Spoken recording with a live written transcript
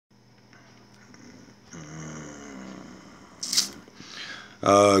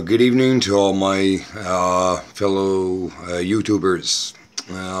Good evening to all my fellow YouTubers.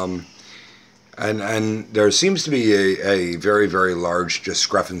 And there seems to be a very, very large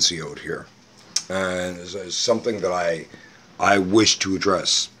discrepancy out here. And it's something that I wish to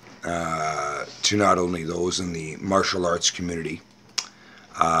address to not only those in the martial arts community,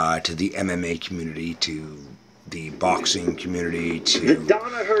 to the MMA community, to the boxing community, to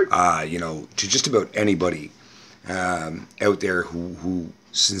to just about anybody out there who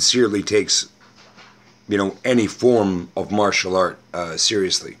sincerely takes any form of martial art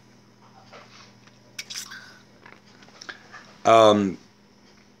seriously. I've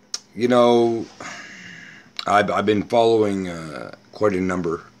been following quite a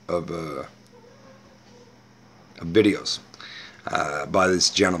number of videos by this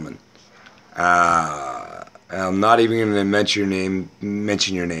gentleman. I'm not even going to mention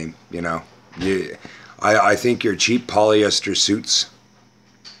your name. I think you're cheap polyester suits,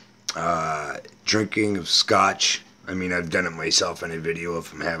 drinking of scotch. I mean, I've done it myself in a video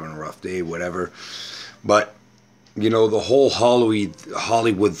if I'm having a rough day, whatever. But, the whole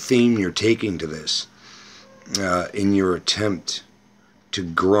Hollywood theme you're taking to this, in your attempt to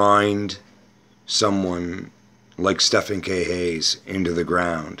grind someone like Stephen K. Hayes into the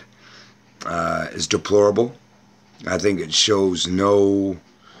ground, is deplorable. I think it shows no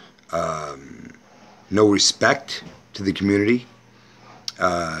respect to the community.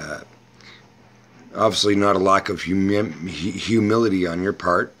 Obviously not a lack of humility on your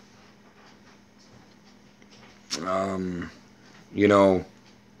part.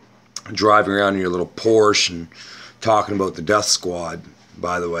 Driving around in your little Porsche and talking about the death squad,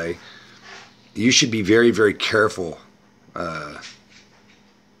 by the way, you should be very, very careful. I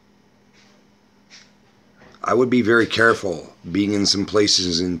would be very careful being in some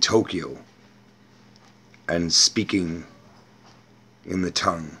places in Tokyo and speaking in the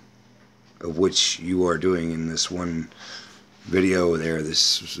tongue of which you are doing in this one video there.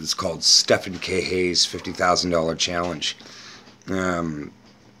 This is called Stephen K. Hayes $50,000 Challenge.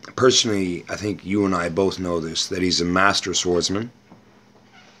 Personally, I think you and I both know this, that he's a master swordsman.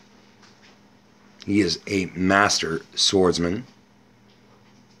 He is a master swordsman.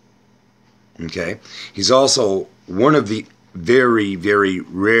 Okay? He's also one of the very, very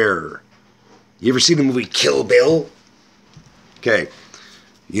rare. You ever seen the movie Kill Bill? Okay.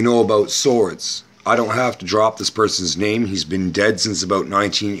 You know about swords. I don't have to drop this person's name. He's been dead since about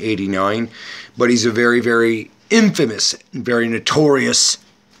 1989. But he's a very, very infamous, very notorious,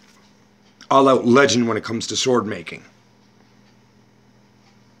 all-out legend when it comes to sword making.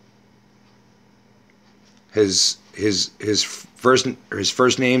 His first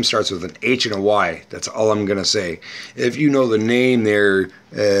name starts with an H and a Y. That's all I'm gonna say. If you know the name there,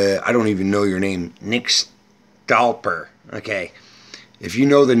 I don't even know your name. Nick Stalper. Okay. If you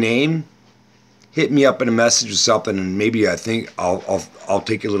know the name, hit me up in a message or something, and maybe I think I'll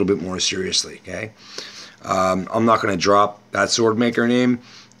take you a little bit more seriously. Okay. I'm not gonna drop that sword maker name.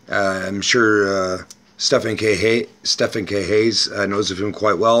 I'm sure Stephen K. Hayes knows of him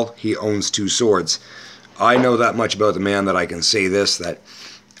quite well. He owns 2 swords. I know that much about the man that I can say this, that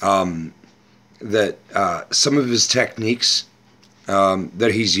some of his techniques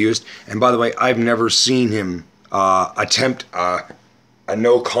that he's used, and by the way, I've never seen him attempt a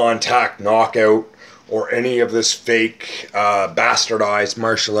no-contact knockout or any of this fake bastardized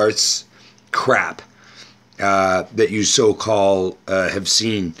martial arts crap that you so-called have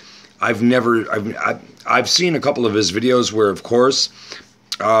seen. I've seen a couple of his videos where, of course,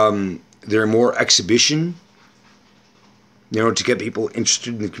 they're more exhibition, to get people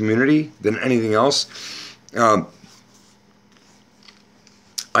interested in the community than anything else. I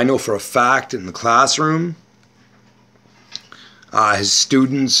know for a fact in the classroom, his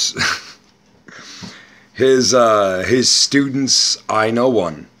students, his students, I know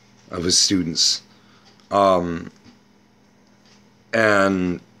one of his students, and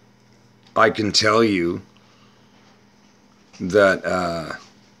I can tell you that,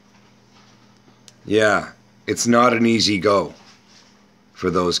 yeah, it's not an easy go for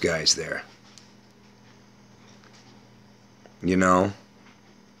those guys there.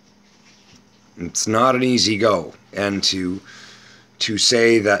 It's not an easy go. And to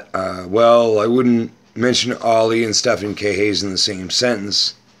say that, well, I wouldn't mention Ali and Stephen K. Hayes in the same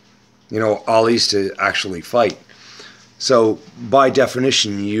sentence. Ali's to actually fight. So, by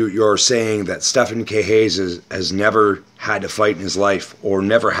definition, you're saying that Stephen K. Hayes has never had to fight in his life, or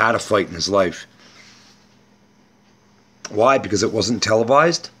never had a fight in his life. Why? Because it wasn't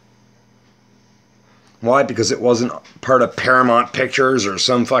televised? Why? Because it wasn't part of Paramount Pictures or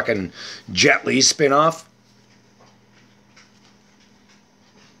some fucking Jet Li spinoff?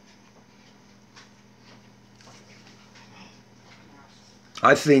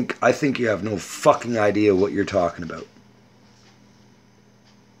 I think you have no fucking idea what you're talking about.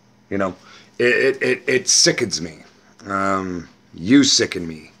 You know, it sickens me. You sicken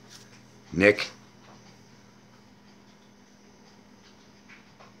me, Nick.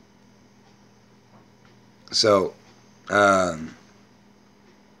 So, and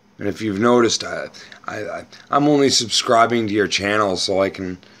if you've noticed, I'm only subscribing to your channel so I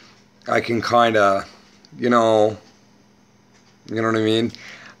can kind of, you know what I mean.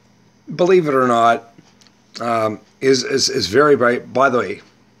 Believe it or not, is very bright. By the way,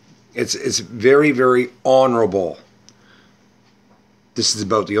 it's very, very honorable. This is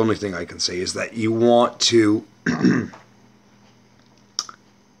about the only thing I can say is that you want to,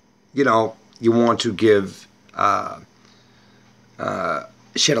 you know, you want to give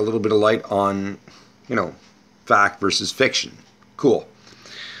shed a little bit of light on, you know, fact versus fiction. Cool.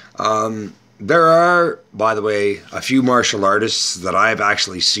 There are, by the way, a few martial artists that I've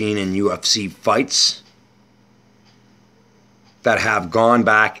actually seen in UFC fights that have gone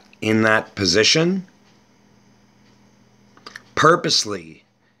back in that position purposely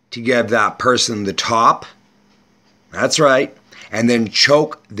to give that person the top. That's right. And then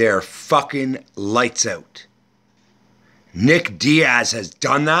choke their fucking lights out. Nick Diaz has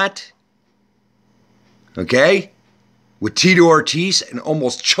done that. Okay? With Tito Ortiz and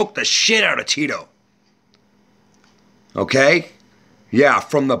almost choked the shit out of Tito. Okay? Yeah,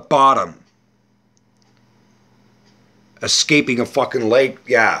 from the bottom. Escaping a fucking leg.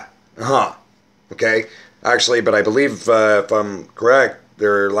 Yeah. Okay? Actually, but I believe, if I'm correct,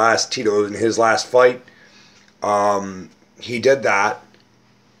 Tito, in his last fight, he did that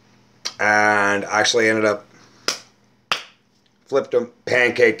and actually ended up flipped him,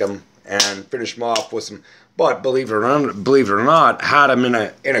 pancaked him, and finished him off with some. But believe it or not, had him in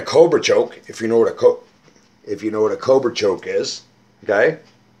a cobra choke. If you know what a cobra choke is, okay,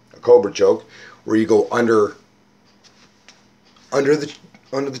 a cobra choke, where you go under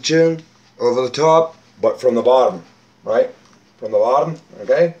the chin, over the top, but from the bottom, right, from the bottom,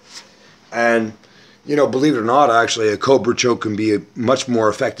 okay, and you know, believe it or not, actually, a cobra choke can be a much more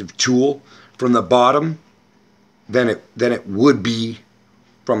effective tool from the bottom than it would be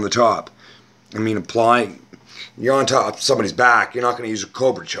from the top. I mean, you're on top of somebody's back, you're not going to use a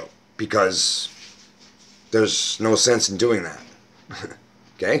cobra choke because there's no sense in doing that.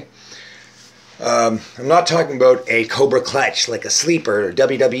 Okay? I'm not talking about a cobra clutch like a sleeper or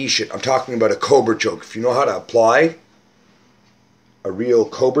WWE shit. I'm talking about a cobra choke. If you know how to apply a real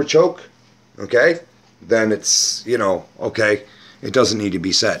cobra choke, okay, then it's, you know, okay, it doesn't need to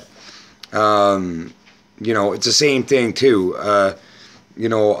be said. You know, it's the same thing too. You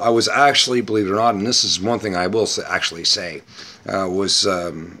know, I was actually, believe it or not, and this is one thing I will actually say, I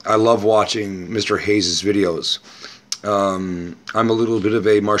love watching Mr. Hayes' videos. I'm a little bit of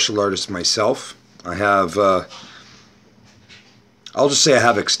a martial artist myself. I have, I'll just say I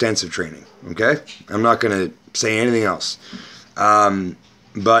have extensive training, okay? I'm not going to say anything else.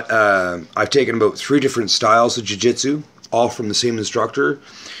 But I've taken about 3 different styles of jiu-jitsu, all from the same instructor,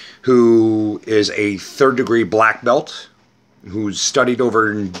 who is a 3rd degree black belt, who's studied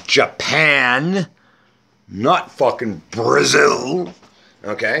over in Japan, not fucking Brazil,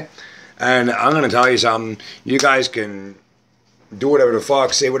 okay? And I'm going to tell you something, you guys can do whatever the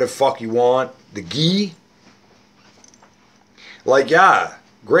fuck, say whatever the fuck you want. The gi, like, yeah,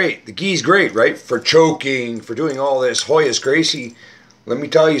 great. The gi's great, right? For choking, for doing all this Hoyas Gracie. Let me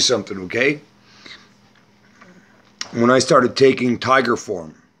tell you something, okay? When I started taking Tiger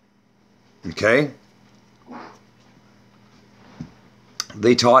form, okay,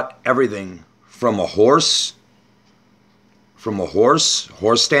 they taught everything from a horse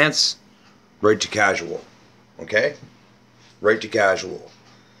stance, right to casual, okay? Right to casual.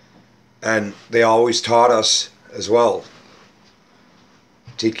 And they always taught us as well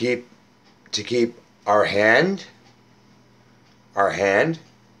to keep our hand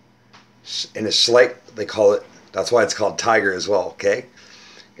in a slight, they call it, that's why it's called Tiger as well, okay?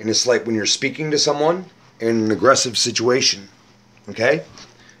 And it's like when you're speaking to someone in an aggressive situation, okay?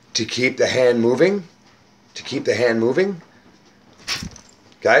 To keep the hand moving, okay? To keep the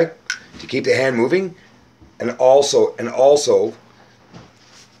hand moving, and also,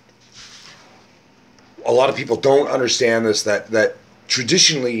 a lot of people don't understand this, that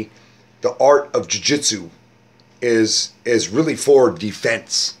traditionally the art of jiu-jitsu is really for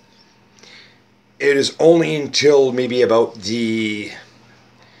defense. It is only until maybe about the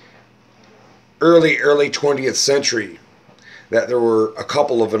early 20th century that there were a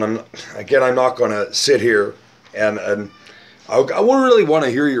couple of, and I'm not going to sit here and I wouldn't really want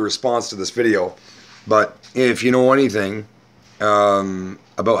to hear your response to this video, but if you know anything,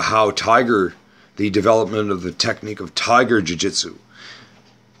 about how the development of the technique of tiger jiu-jitsu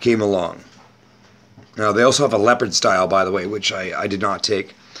came along. Now, they also have a leopard style, by the way, which I did not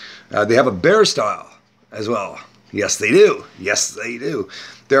take. They have a bear style as well. Yes, they do. Yes, they do.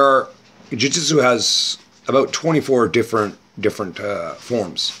 Jiu-jitsu has about 24 different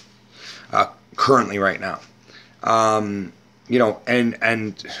forms currently right now. You know,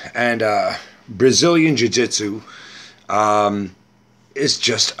 and Brazilian jiu-jitsu is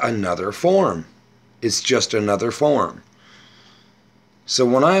just another form. It's just another form. So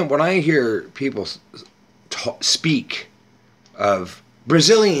when I hear people speak of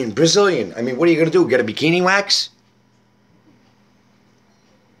Brazilian, I mean, what are you gonna do? Get a bikini wax?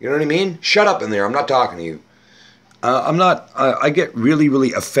 You know what I mean? Shut up in there. I'm not talking to you. I get really,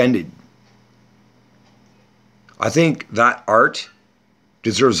 really offended. I think that art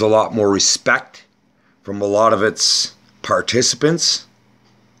deserves a lot more respect from a lot of its participants.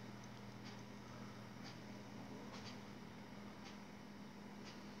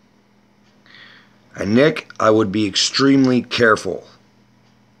 And Nick, I would be extremely careful.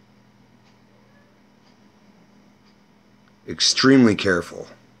 Extremely careful.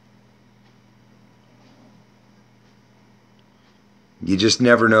 You just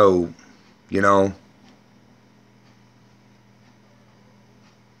never know, you know.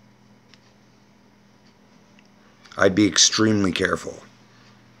 I'd be extremely careful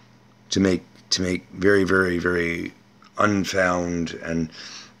to make very, very, very unfound, and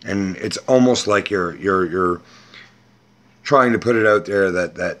it's almost like you're trying to put it out there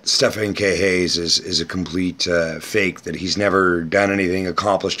that Stephen K. Hayes is a complete fake, that he's never done anything,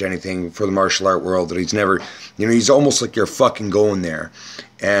 accomplished anything for the martial art world, that he's never, you know, he's almost like you're fucking going there.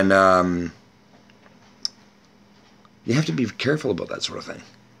 And you have to be careful about that sort of thing.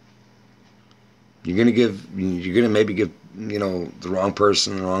 You're gonna maybe give, you know, the wrong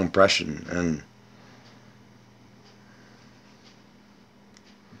person the wrong impression, and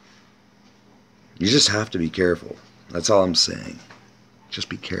you just have to be careful. That's all I'm saying. Just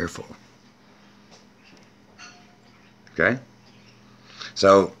be careful. Okay?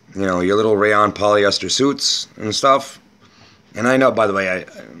 So, you know, your little rayon polyester suits and stuff. And I know, by the way,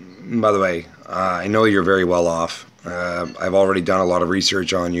 I know you're very well off. I've already done a lot of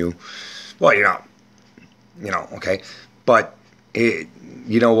research on you. Well, you know, okay. But, you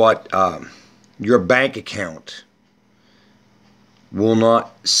know what? Your bank account will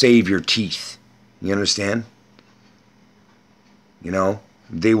not save your teeth. You understand? You know,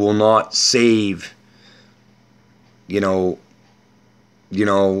 they will not save, you know,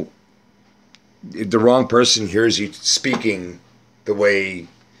 if the wrong person hears you speaking the way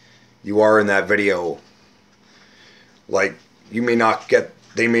you are in that video, like,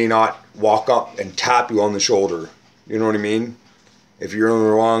 they may not walk up and tap you on the shoulder. You know what I mean? If you're in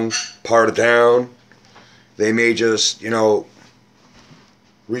the wrong part of town, they may just, you know,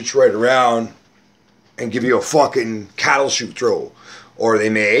 reach right around and give you a fucking cattle chute throw. Or they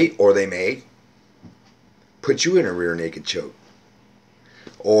may put you in a rear naked choke.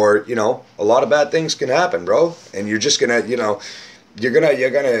 Or, you know, a lot of bad things can happen, bro. And you're just gonna, you know, you're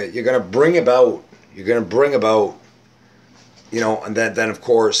gonna bring about, you know, and then of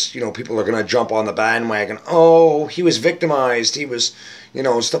course, you know, people are gonna jump on the bandwagon. Oh, he was victimized. He was, you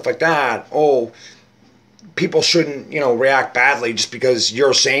know, stuff like that. Oh, people shouldn't, you know, react badly just because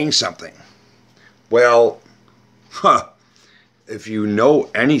you're saying something. Well, if you know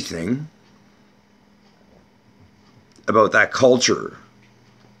anything about that culture,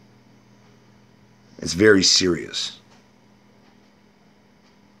 it's very serious.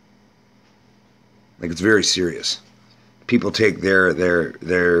 Like, it's very serious. People take their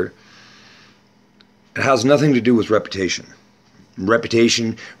it has nothing to do with reputation.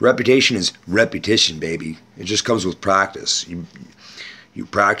 Reputation is repetition, baby. It just comes with practice. You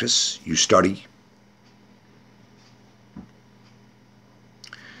practice, you study.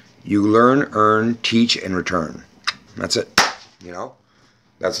 You learn, earn, teach, and return. That's it. You know,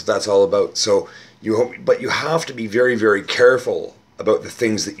 that's what that's all about. So but you have to be very, very careful about the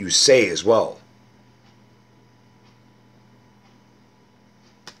things that you say as well.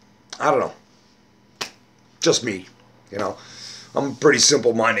 I don't know. Just me. You know, I'm a pretty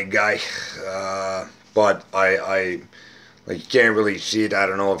simple-minded guy, but I like, you can't really see it. I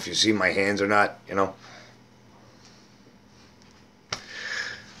don't know if you see my hands or not. You know.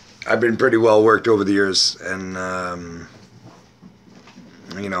 I've been pretty well worked over the years, and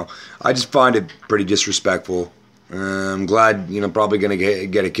you know, I just find it pretty disrespectful. I'm glad, you know, probably gonna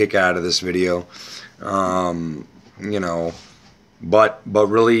get a kick out of this video, you know, but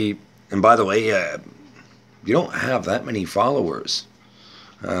really, and by the way, You don't have that many followers.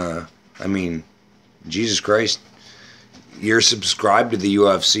 I mean, Jesus Christ. You're subscribed to the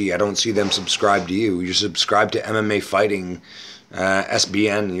UFC. I don't see them subscribed to you. You're subscribed to MMA Fighting,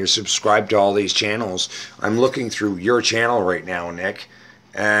 SBN. You're subscribed to all these channels. I'm looking through your channel right now, Nick,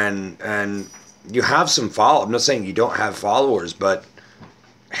 and you have some follow. I'm not saying you don't have followers, but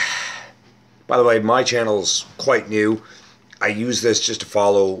by the way, my channel's quite new. I use this just to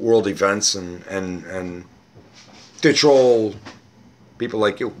follow world events and to troll people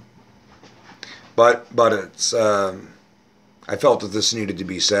like you. But it's I felt that this needed to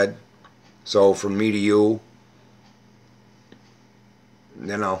be said. So from me to you,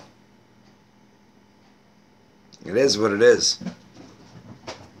 you know, it is what it is.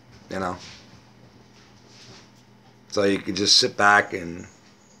 You know. So you could just sit back and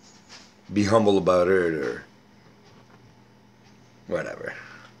be humble about it or whatever.